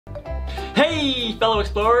Hey, fellow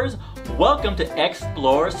explorers! Welcome to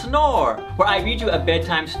Xsploor SNORE, where I read you a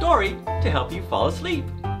bedtime story to help you fall asleep.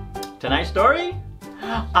 Tonight's story?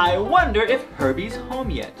 I Wonder If Herbie's Home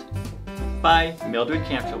Yet, by Mildred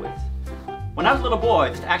Kantrowitz. When I was a little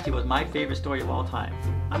boy, this actually was my favorite story of all time.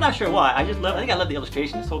 I'm not sure why, I think I love the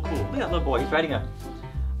illustration, it's so cool. Look at that little boy, he's riding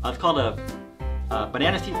it's called a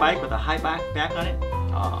banana seat bike with a high back on it.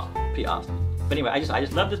 Oh, pretty awesome. But anyway, I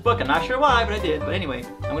just love this book. I'm not sure why, but I did. But anyway,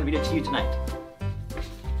 I'm going to read it to you tonight.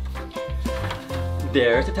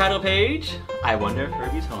 There's the title page. I Wonder If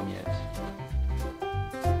Herbie's Home Yet.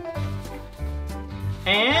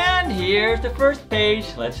 And here's the first page.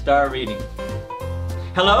 Let's start reading.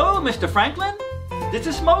 Hello, Mr. Franklin. This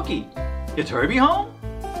is Smokey. Is Herbie home?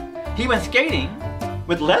 He went skating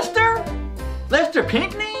with Lester? Lester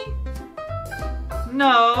Pinkney?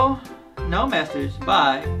 No message.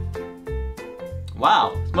 Bye.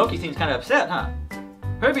 Wow, Smokey seems kind of upset, huh?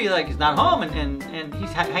 Herbie is not home and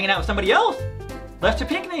he's hanging out with somebody else. Lester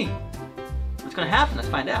Pinkney. What's gonna happen? Let's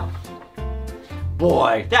find out.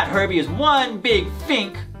 Boy, that Herbie is one big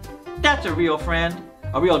fink. That's a real friend.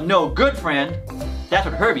 A real no good friend. That's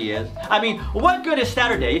what Herbie is. I mean, what good is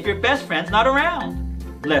Saturday if your best friend's not around?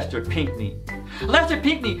 Lester Pinkney. Lester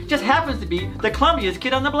Pinkney just happens to be the clumsiest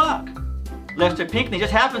kid on the block. Lester Pinkney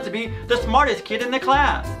just happens to be the smartest kid in the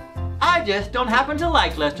class. I just don't happen to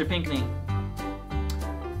like Lester Pinkney.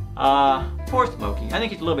 Poor Smokey. I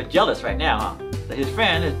think he's a little bit jealous right now, huh? That his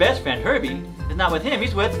best friend, Herbie, is not with him.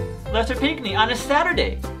 He's with Lester Pinkney on a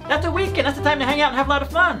Saturday. That's a weekend. That's the time to hang out and have a lot of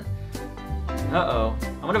fun. Uh-oh.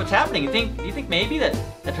 I wonder what's happening. Do you think maybe that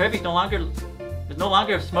Herbie's no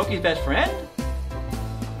longer Smokey's best friend?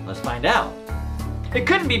 Let's find out. It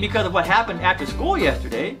couldn't be because of what happened after school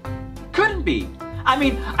yesterday. Couldn't be. I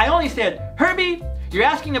mean, I only said, Herbie, you're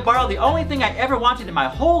asking to borrow the only thing I ever wanted in my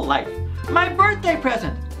whole life. My birthday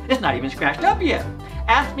present. It's not even scratched up yet.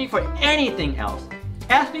 Ask me for anything else.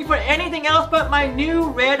 Ask me for anything else but my new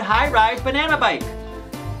red high-rise banana bike.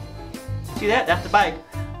 See that? That's the bike.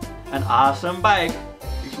 An awesome bike.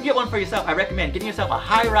 You can get one for yourself. I recommend getting yourself a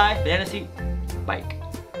high-rise banana seat bike.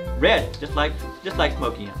 Red, just like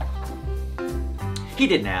Smokey. He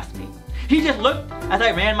didn't ask me. He just looked as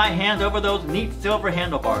I ran my hands over those neat silver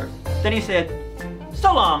handlebars. Then he said,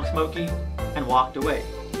 "So long, Smokey," and walked away.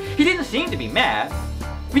 He didn't seem to be mad.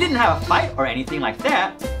 We didn't have a fight or anything like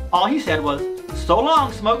that. All he said was, "So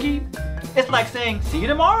long, Smokey." It's like saying, "See you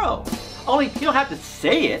tomorrow." Only you don't have to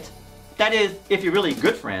say it. That is, if you're really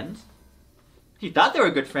good friends. He thought they were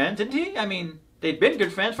good friends, didn't he? I mean, they'd been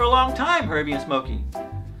good friends for a long time, Herbie and Smokey.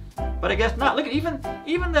 But I guess not. Look, even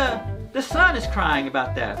the sun is crying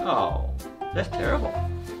about that. Oh, that's terrible.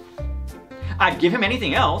 I'd give him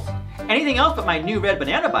anything else but my new red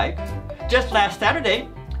banana bike. Just last Saturday,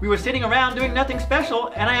 we were sitting around doing nothing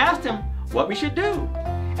special, and I asked him what we should do.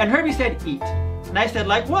 And Herbie said, eat. And I said,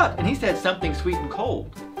 like what? And he said, something sweet and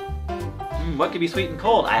cold. What could be sweet and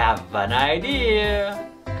cold? I have an idea.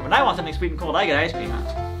 When I want something sweet and cold, I get ice cream.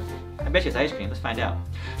 I bet you it's ice cream. Let's find out.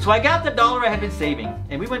 So I got the $1 I had been saving,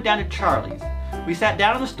 and we went down to Charlie's. We sat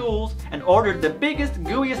down on the stools and ordered the biggest,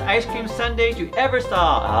 gooeyest ice cream sundaes you ever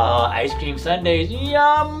saw. Oh, ice cream sundaes,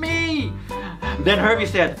 yummy! Then Herbie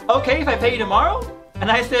said, okay if I pay you tomorrow? And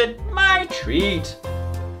I said, my treat.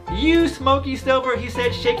 You, Smokey Silver, he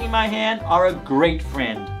said, shaking my hand, are a great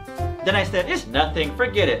friend. Then I said, it's nothing,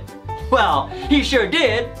 forget it. Well, he sure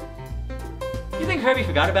did. You think Herbie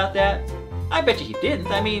forgot about that? I bet you he didn't.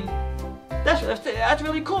 I mean, that's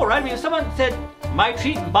really cool, right? I mean, if someone said my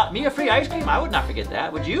treat and bought me a free ice cream, I would not forget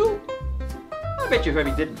that, would you? I bet you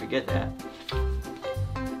Herbie didn't forget that.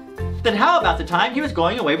 Then how about the time he was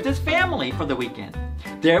going away with his family for the weekend?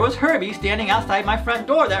 There was Herbie standing outside my front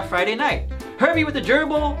door that Friday night. Herbie with the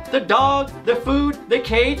gerbil, the dog, the food, the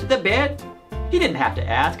cage, the bed. He didn't have to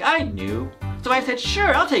ask, I knew. So I said,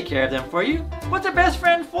 sure, I'll take care of them for you. What's a best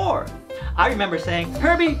friend for? I remember saying,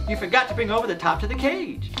 Herbie, you forgot to bring over the top to the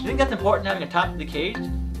cage. You think that's important, having a top to the cage?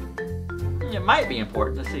 It might be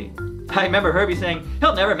important, let's see. I remember Herbie saying,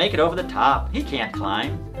 he'll never make it over the top. He can't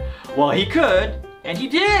climb. Well, he could, and he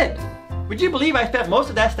did. Would you believe I spent most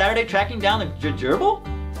of that Saturday tracking down the gerbil?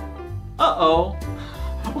 Uh-oh.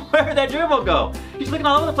 Where did that gerbil go? He's looking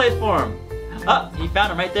all over the place for him. He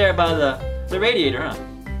found him right there by the radiator, huh?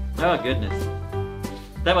 Oh, goodness.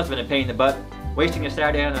 That must have been a pain in the butt, wasting a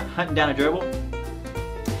Saturday on hunting down a gerbil.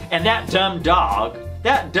 And that dumb dog,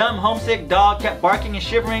 that dumb homesick dog kept barking and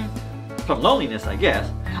shivering. From loneliness, I guess.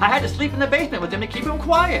 I had to sleep in the basement with him to keep him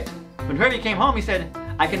quiet. When Herbie came home, he said,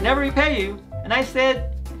 I can never repay you. And I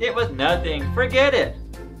said, it was nothing, forget it.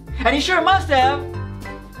 And he sure must have.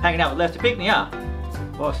 Hanging out with Lester Pinkney, huh?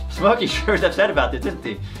 Well, Smokey sure is upset about this, isn't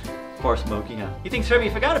he? Poor Smokey, huh? He thinks Herbie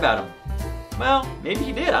forgot about him. Well, maybe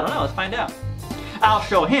he did. I don't know. Let's find out. I'll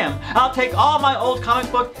show him. I'll take all my old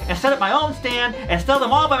comic books and set up my own stand and sell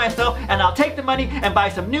them all by myself, and I'll take the money and buy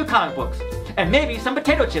some new comic books and maybe some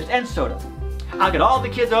potato chips and soda. I'll get all the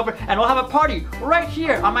kids over and we'll have a party right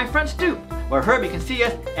here on my front stoop where Herbie can see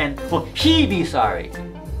us and will he be sorry.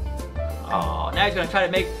 Oh, now he's gonna try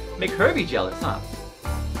to make Herbie jealous, huh?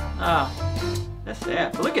 Oh, that's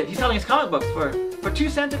sad. But look at, he's selling his comic books for 2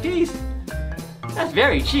 cents a piece. That's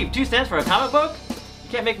very cheap. 2 cents for a comic book? You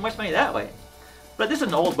can't make much money that way. But this is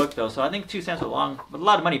an old book though, so I think 2 cents was a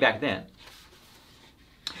lot of money back then.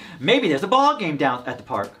 Maybe there's a ball game down at the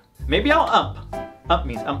park. Maybe I'll ump. Ump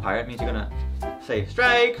means umpire. It means you're gonna say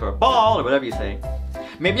strike or ball or whatever you say.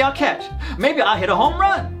 Maybe I'll catch. Maybe I'll hit a home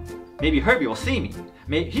run. Maybe Herbie will see me.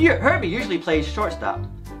 Herbie usually plays shortstop.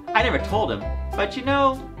 I never told him, but you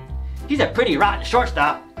know, he's a pretty rotten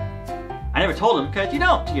shortstop. I never told him because you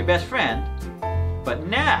don't to your best friend. But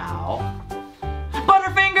now...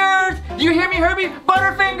 Butterfingers! Do you hear me, Herbie?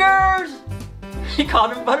 Butterfingers! He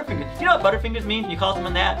called him Butterfingers. You know what Butterfingers means when you call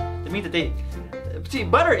someone that? It means that they... See,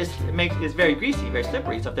 butter is very greasy, very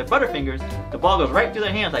slippery. So if they're Butterfingers, the ball goes right through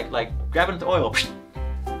their hands like grabbing into oil.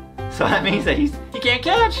 So that means that he can't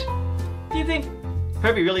catch. Do you think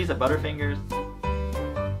Herbie really is a Butterfingers?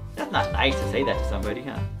 That's not nice to say that to somebody,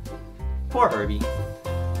 huh? Poor Herbie.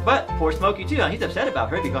 But poor Smokey too, huh? He's upset about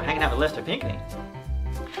Herbie hanging out with Lester Pinkney.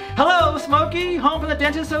 Hello, Smokey! Home from the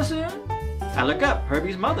dentist so soon? I look up,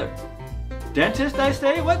 Herbie's mother. Dentist, I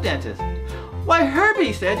say? What dentist? Why,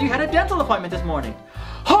 Herbie said you had a dental appointment this morning.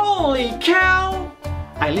 Holy cow!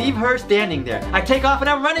 I leave her standing there. I take off and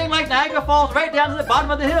I'm running like Niagara Falls right down to the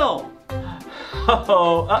bottom of the hill.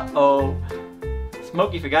 Oh, uh-oh.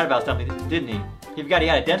 Smokey forgot about something, didn't he? He forgot he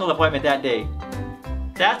had a dental appointment that day.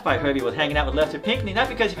 That's why Herbie was hanging out with Lester Pinkney, not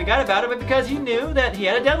because he forgot about it, but because he knew that he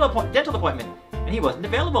had a dental appointment. And he wasn't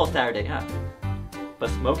available Saturday, huh? But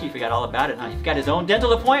Smokey forgot all about it, huh? He forgot his own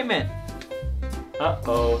dental appointment.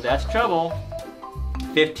 Uh-oh, that's trouble.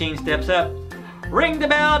 15 steps up. Ring the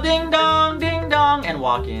bell, ding dong, and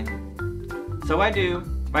walk in. So I do,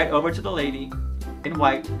 right over to the lady in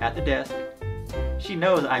white at the desk. She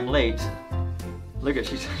knows I'm late. Look at,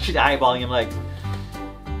 she's eyeballing him like,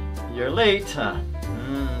 you're late, huh?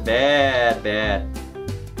 Bad.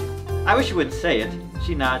 I wish you wouldn't say it.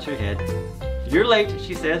 She nods her head. You're late,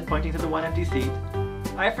 she says, pointing to the one empty seat.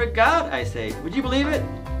 I forgot, I say. Would you believe it?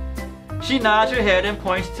 She nods her head and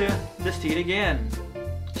points to the seat again.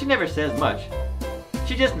 She never says much.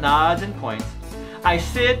 She just nods and points. I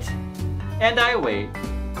sit and I wait,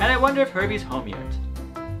 and I wonder if Herbie's home yet.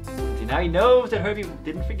 See, now he knows that Herbie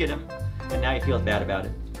didn't forget him, and now he feels bad about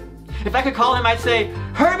it. If I could call him, I'd say,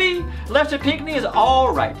 Herbie, Lester Pinkney is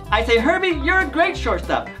all right. I'd say, Herbie, you're a great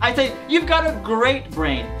shortstop. I'd say, you've got a great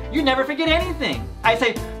brain. You never forget anything. I'd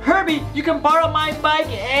say, Herbie, you can borrow my bike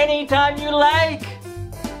anytime you like.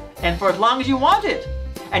 And for as long as you want it.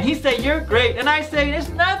 And he'd say, you're great. And I say, there's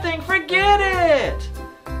nothing, forget it.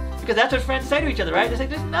 Because that's what friends say to each other, right? They say,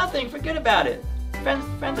 there's nothing, forget about it.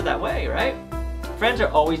 Friends are that way, right? Friends are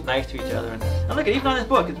always nice to each other. And look at, even on this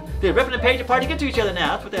book, they're ripping the page apart to get to each other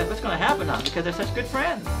now. That's what's going to happen now, because they're such good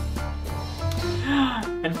friends.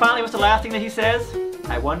 And finally, what's the last thing that he says?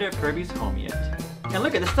 I wonder if Herbie's home yet. And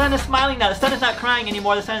look at, the sun is smiling now. The sun is not crying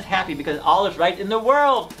anymore. The sun is happy because all is right in the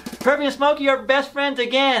world. Herbie and Smokey are best friends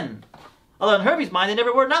again. Although in Herbie's mind, they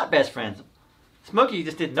never were not best friends. Smokey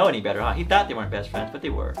just didn't know any better, huh? He thought they weren't best friends, but they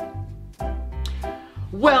were.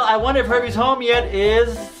 Well, I wonder if Herbie's home yet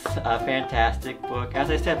is a fantastic book. As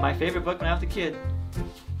I said, my favorite book when I was a kid.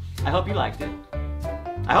 I hope you liked it.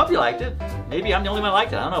 I hope you liked it. Maybe I'm the only one who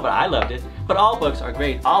liked it. I don't know, but I loved it. But all books are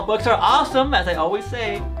great. All books are awesome, as I always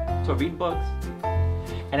say. So read books.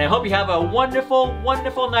 And I hope you have a wonderful,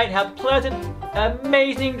 wonderful night. Have pleasant,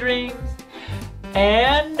 amazing dreams.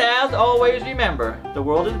 And as always, remember, the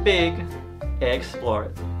world is big. Explore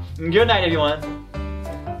it. Good night, everyone.